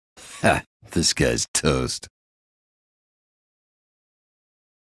Ha! This guy's toast.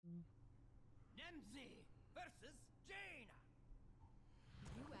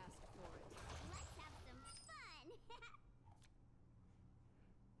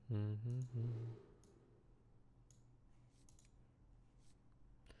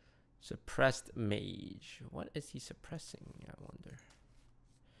 Suppressed mage. What is he suppressing? I wonder.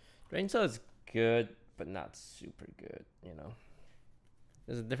 Drainsaw is good, but not super good, you know.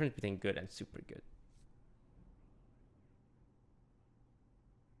 There's a difference between good and super good.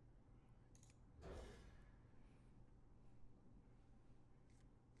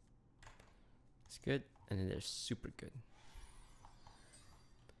 It's good, and then there's super good.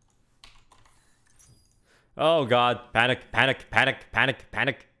 Oh god, panic, panic, panic, panic,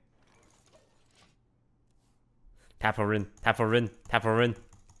 panic. Tap for Rin, tap for Rin, tap for Rin.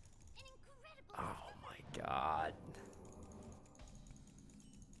 Oh my god.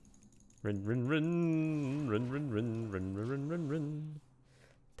 Rin, rin, rin, rin, rin, rin, rin, rin, rin, rin, rin.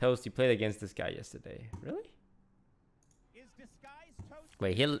 Toast, you played against this guy yesterday. Really?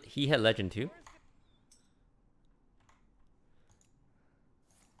 Wait, he had legend too?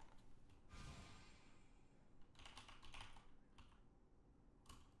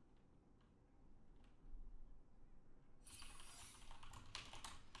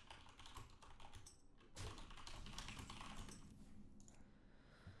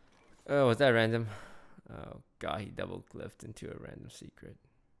 Oh, was that random? Oh god, he double glyphed into a random secret.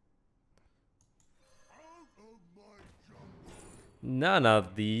 None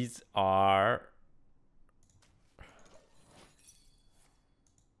of these are...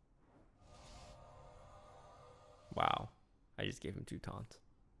 Wow. I just gave him 2 taunts.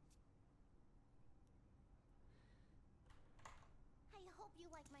 I hope you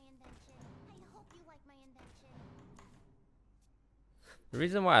like my invention. I hope you like my invention. The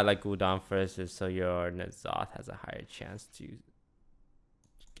reason why I like gul'dan first is so your Nazoth has a higher chance to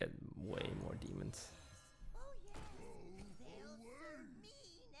get way more demons. Oh yeah, they'll serve me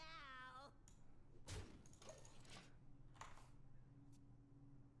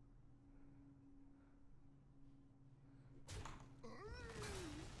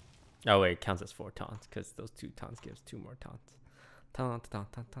now. Oh wait, it counts as 4 taunts because those 2 taunts gives 2 more taunts. Taunt,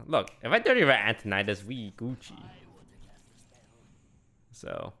 taunt, taunt, taunt. Look, if I dirty rat Antonidas, we Gucci.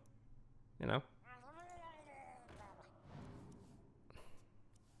 So, you know.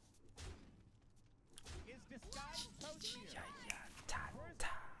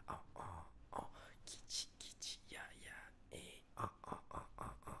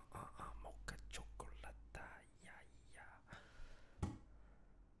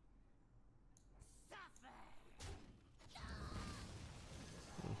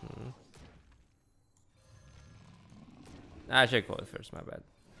 I should call it first, my bad.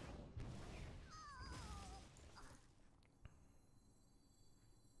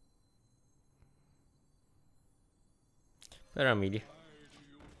 Better on media.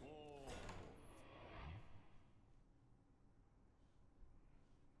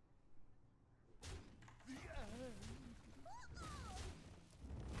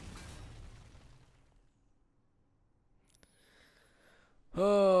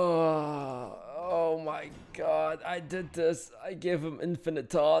 Oh my god, I did this. I gave him infinite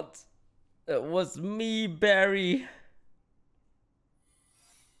taunts. It was me, Barry.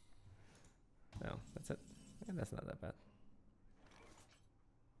 No, that's it. Yeah, that's not that bad.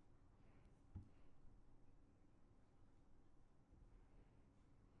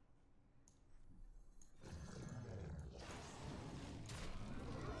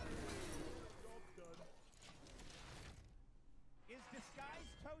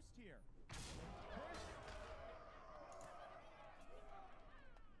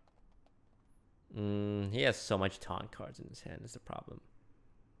 He has so much taunt cards in his hand is the problem.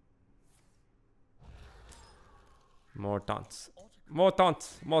 More taunts. More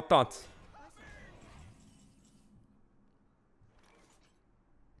taunts. More taunts.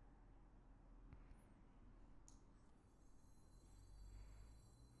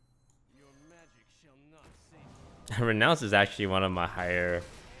 Your magic shall not save. Renounce is actually one of my higher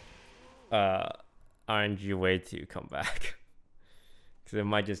RNG way to come back. Because it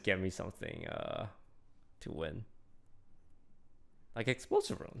might just get me something to win. Like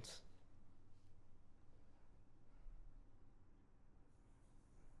explosive runes.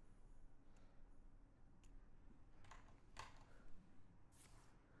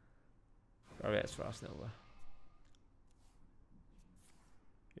 Probably has Frost Nova.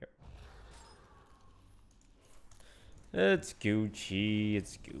 Yep. It's Gucci.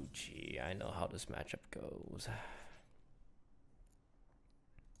 It's Gucci. I know how this matchup goes.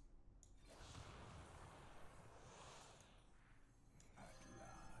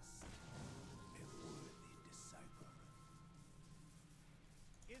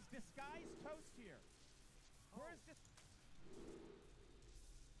 disguised toast here? Where's this?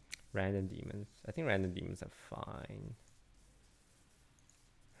 Random demons. I think random demons are fine.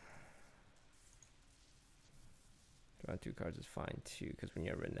 Draw 2 cards is fine too, because when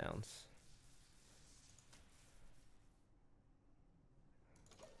you renounce.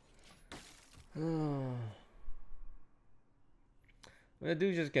 The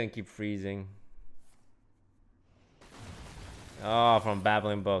dude's just gonna keep freezing. Oh, from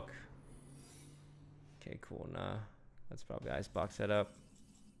Babbling Book. Okay, cool. Nah, that's probably Icebox setup.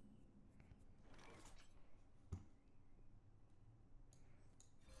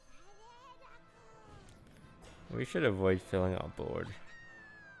 We should avoid filling our board.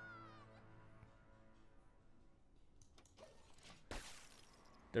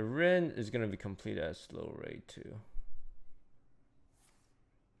 The Ren is gonna be complete at a slow rate too.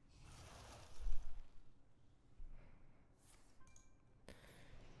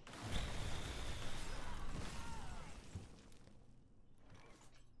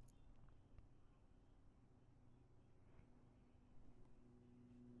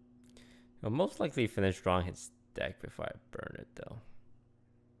 I'll most likely finish drawing his deck before I burn it though.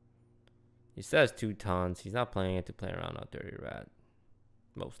 He still has 2 tons. He's not playing it to play around on Dirty Rat.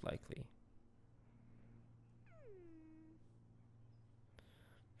 Most likely.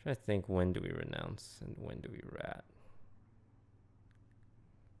 Try to think, when do we renounce and when do we rat?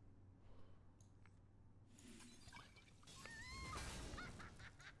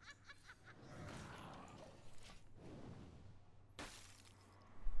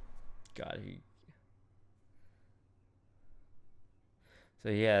 God, so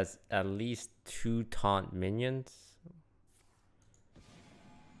he has at least 2 taunt minions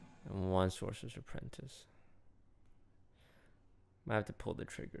and 1 Sorcerer's Apprentice. Might have to pull the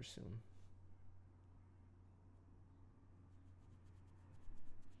trigger soon.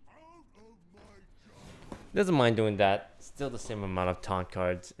 Doesn't mind doing that. Still the same amount of taunt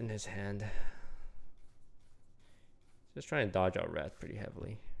cards in his hand. Just trying to dodge out rat pretty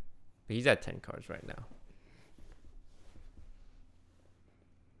heavily. But he's at 10 cards right now.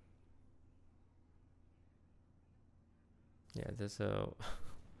 Yeah, there's a... Whoa,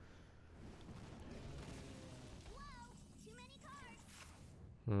 too many cards.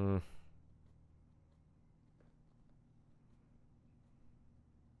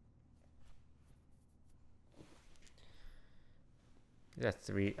 That's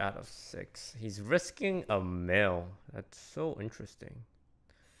 3 out of 6. He's risking a mill. That's so interesting.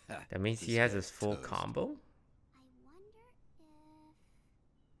 That means he has his full combo? I wonder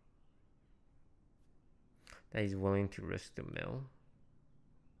if... That he's willing to risk the mill?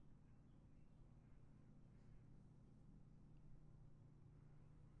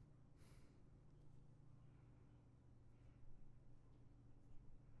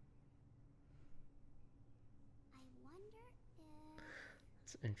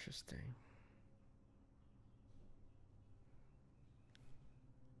 It's interesting.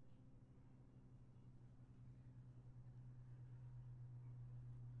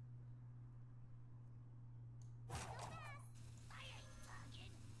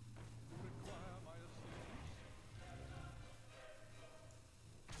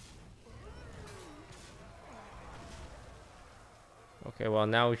 Okay, well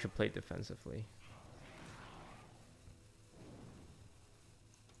now we should play defensively.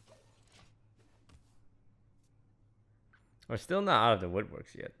 We're still not out of the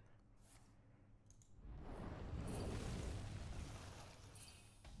woodworks yet.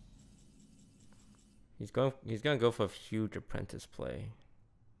 He's gonna go for a huge apprentice play.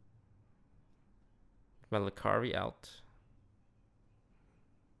 My Lakari out.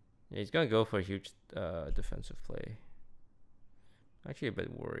 Yeah, he's gonna go for a huge defensive play. Actually a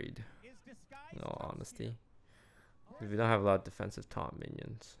bit worried, in all honesty. Because we don't have a lot of defensive taunt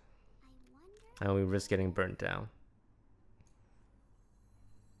minions. And we risk getting burnt down.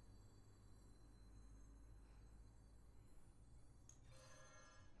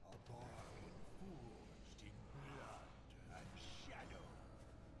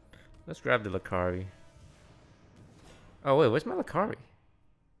 Let's grab the Lakari. Oh wait, where's my Lakari?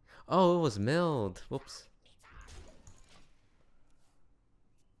 Oh, it was milled. Whoops.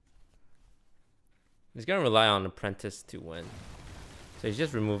 He's gonna rely on Apprentice to win. So he's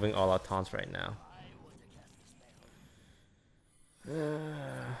just removing all our taunts right now.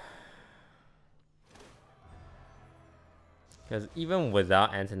 Because even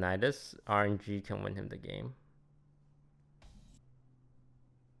without Antonidas, RNG can win him the game.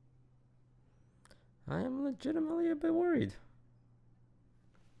 I am legitimately a bit worried.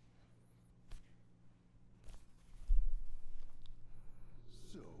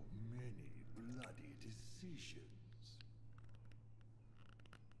 So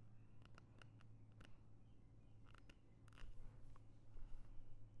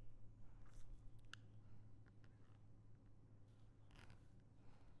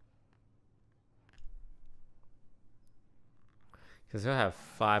Because he'll have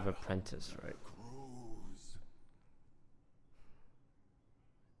 5 apprentice, right?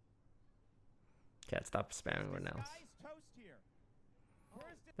 Can't stop spamming Renounce. Guy's toast here.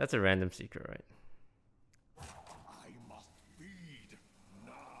 Where's the That's a random secret, right? I must feed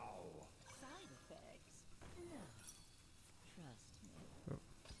now. Side effects? No. Trust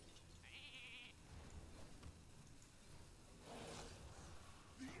me.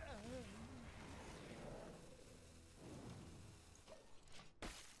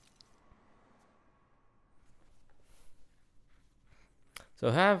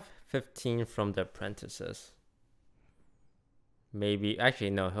 So have 15 from the apprentices. Maybe, actually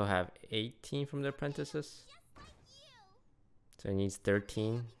no, he'll have 18 from the apprentices. So he needs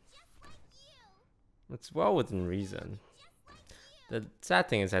 13. It's well within reason. The sad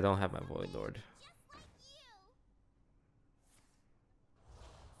thing is I don't have my Void Lord.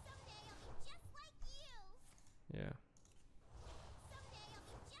 Yeah.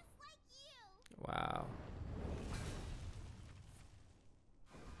 Wow.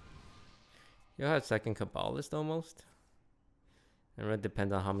 You'll have second Kabbalist almost. And it really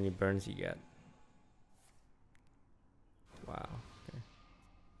depends on how many burns you get. Wow. Okay.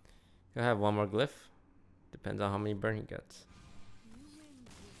 You'll have one more glyph. Depends on how many burn he gets.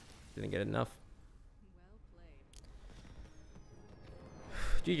 Didn't get enough.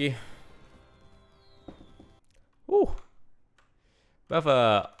 GG. Ooh. We have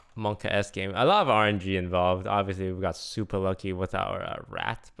a Monka-esque game. A lot of RNG involved. Obviously, we got super lucky with our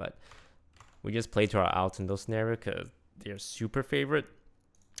rat, but we just play to our outs in those scenarios because they're super favorite.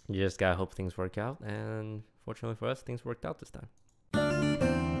 You just gotta hope things work out, and fortunately for us, things worked out this time.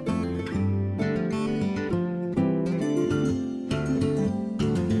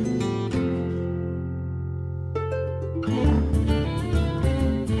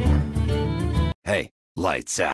 Hey, lights out.